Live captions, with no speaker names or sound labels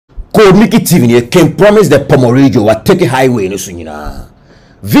Code Mickey TV can promise the Pomorijo will take a highway no sunyina.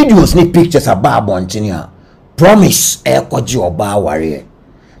 Videos ni pictures about Bontinia. Promise air koji oba warrior.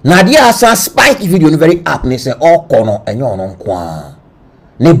 Nadia asa spike video no very app ne say all corner enyo no kwa.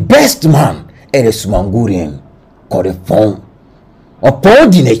 The best man is Mangurian called the phone. Opo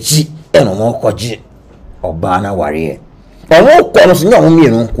di nechi eno mo koji oba na warrior. Omo kono so nyo mi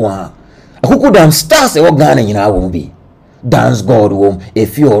no kwa. Akuku dam stars e wo Ghana nyina wo bi. Dance God wom,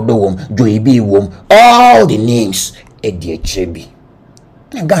 Efiodo wom, Joey B wom, all the names Eddie Chebi.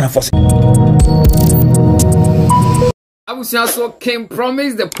 Ghana for Abusia so came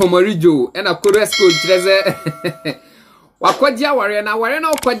promise the Pomorijo and a chorus code treze. Wakwadia warrior na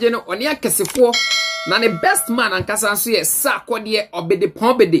okwaje no oni akesefo na the best man and kasa so ye sa kwade obede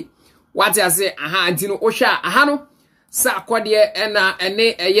pon what I say aha antino ohwa aha no sa kwade na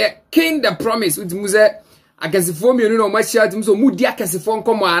ene eye king the promise with muze akesefo mienu no machia tim so mudi akesefo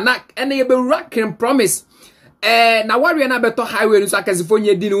nkomo ana ene ye be king promise na warrior na beto highway so akesefo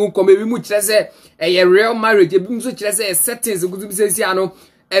nye di no nkomo bi mu kire se eye real marriage bi mu so kire se settings gudu bi se ano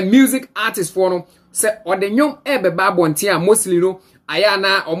a music artist for no se odenyom ebe ba bonten a mostly no aya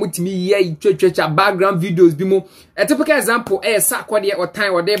na omutimi ye twetwecha background videos bi mo a typical example sa kwade o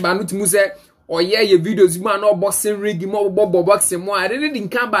time o de ba no timu se oye ye videos bi ma na boxing ring mo boxing mo a really din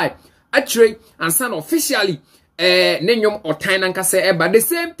kan by actually and son officially nenyom o time nanka se eba the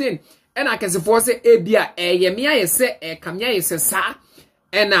same thing and I can say ebia ye me aye se kamya ye se sa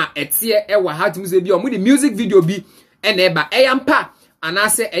na etie wa ha timu se bi o mo the music video bi eba eyampa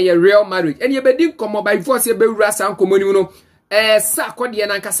anase a real marriage and ye bedi komo by force ye be wura san komoni no sa kwode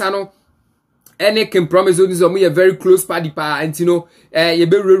na nkasa no ene can promise those omo ye very close party pa antino ye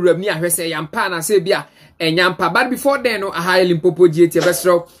be wura ni ahwese yampa na se bia enyampa but before then no aha Limpopo GT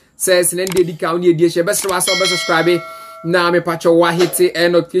besro says na ndedi ka oni edi she besro aso be subscribe na me pacho wa hit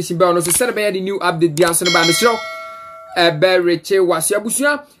notification bell no so set be the new update bia so no ba me show be reche waso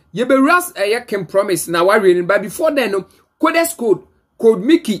abusua ye be ras ye can promise na wa reading but before then no Code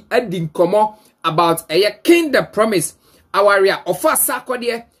Mickey Edding Komo about a king the promise our offer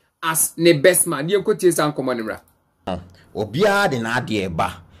Sakode as ne best man. You could tell some common. Obia de na de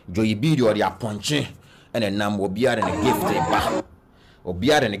ba Joey B or ya punche and a number obia and a gift ba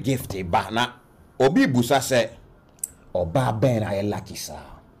obia and a gift ba na obi busa se oba ben I lucky sir.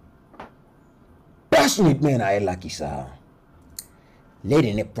 Passionate men I lucky sir.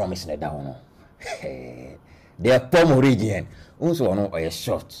 Lady ne promise ne down. They are Pomoridian. Also no a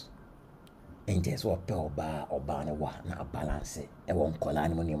short. And just what oba ne wa na balance e won kola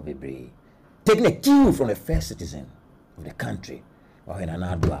ni money bebre. Taking a cue from the first citizen of the country. Or in an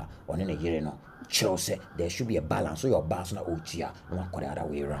adwa or in a year no. Say there should be a balance so your boss na ochia no the other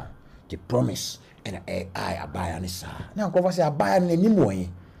way around. The promise and I abaya ni sa. Now go say abaya ni moy.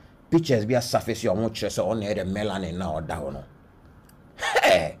 Pictures be a surface your much so on the melanin now or down.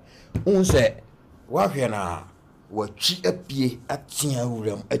 Hey, unse wa hwe na wachi apie atia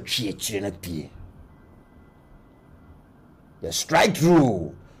wuram atwie kire na pie the strike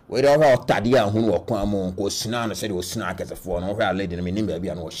through we don't have tadia hu okwan mo ko sina no said o sina akesefo no hwe lady na menim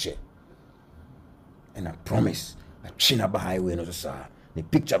bia na o hye and I promise a china ba highway no so sa the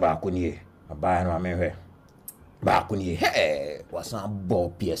picture ba ko nie abaya no amehwe ba ko nie he wasan bo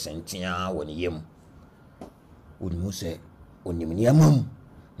pie sentia woni yem onimu se onim ne amam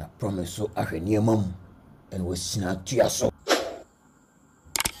na promise so ahwe ne amam and was not so.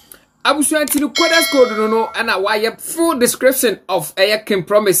 Abusuanti no code no and a full description of a can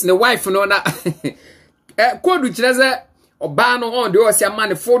promise the wife no na code which has a no on the osia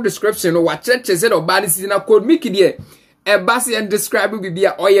man full description or what church said or bad is in a code Mickey dear a bassy and describe will be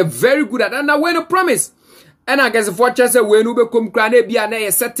or you very good at and when a promise and I guess the fortress when you become cranny be an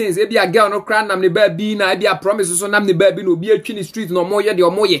settings be a girl no cran nam the baby na be a promise so nam the baby no be a chini street no more ye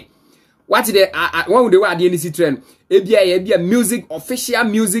or more. What the one with the word the trend? Ebia music official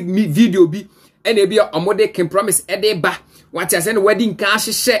music video bi and ebia omode can promise edeba. What I said wedding cash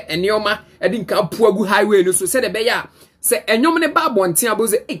share and yoma edin can poor highway no so said the beya say enyom ne ba bonten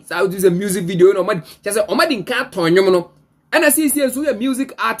aboze 8 I would use a music video no omade just say omade can ton enyom no and I see so a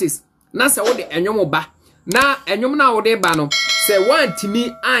music artist na say wo de enyom ba na enyom na wo de ba no say want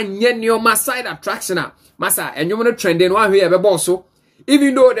me anye nyoma side attraction a masa enyom no trending one hwe e be boss so.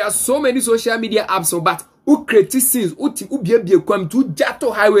 Even though there are so many social media apps, but who create scenes, who be come to Jato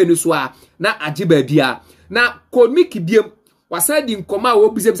Highway no so na ajiba bia. Na Code Mickey biem was said in coma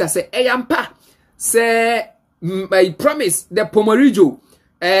wo bizem say eyampa say my promise the Pomorijo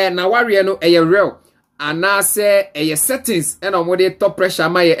na warrior no real and na say settings and omode top pressure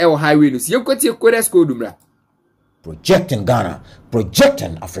my highway no. You go to Code Mra. Project in Ghana,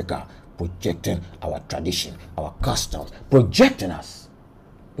 projecting Africa, projecting our tradition, our customs, projecting us.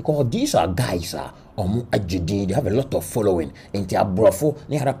 Because these are guys they have a lot of following in the brofo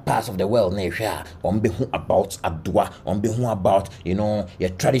near other parts of the world about Adwa, about your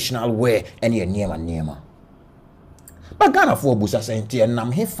traditional wear and your nema. But Ghana for Busa Senti and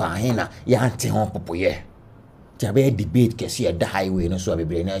Nam Hefahina, Yanti Hon Popoye. There debate can see the highway no so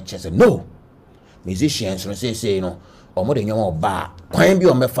be no. Musicians say or more than your bar. Can be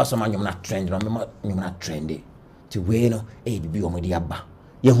on my first man, you're not trending, you're not trendy. To win be on the abba.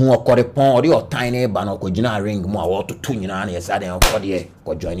 You who are called a pond or tiny banner could ring more to tune in any side and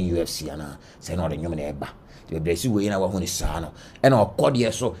for joining UFC and say not a human eba. To be blessed way in our own sano and our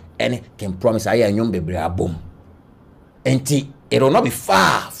cordial so any can promise I and young baby a boom. And it will not be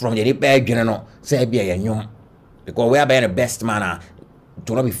far from the repair general, say be a young. Because we are being the best manner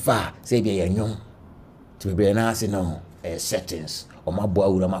to not be far, say be a young. To be nice no settings or my boy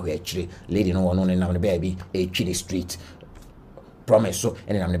would have actually lady no one in the baby a chilly street. Promise so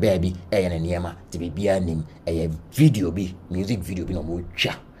and then I'm the baby and Yama to be name a video be music video be no more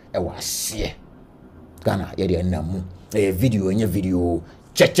cha was see Ghana ya namu a video in your video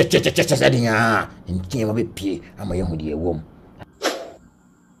cha and came a bit pay I'm a young dear woman.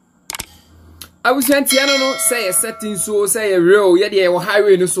 I was saying no say a setting so say a real yet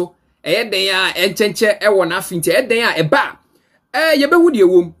highway no so a day and chenche a one nothing to a day a bar. You be with your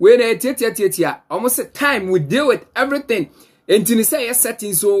womb when a tia almost a time we deal with everything. Entini say a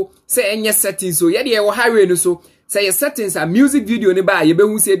setting so say any setting so yet highway no so say a settings a music video ni ba ye be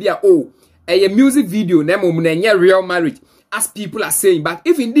hu say bia a music video na mum na real marriage as people are saying, but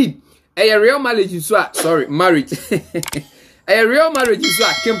if indeed a real marriage is marriage a real marriage is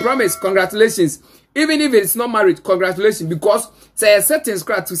can promise congratulations. Even if it's not marriage, congratulations, because say a settings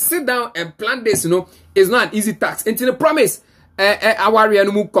crowd to sit down and plan this is not an easy task. Entini promise our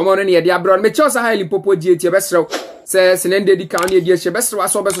real mu come on here the abroad me chosa highly popo GT best says an ended county dear best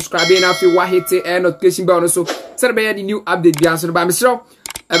was over subscribing after wahite and notification bell so said by the new update the answer by Mr.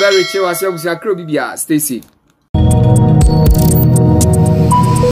 A very chill as you Stacy.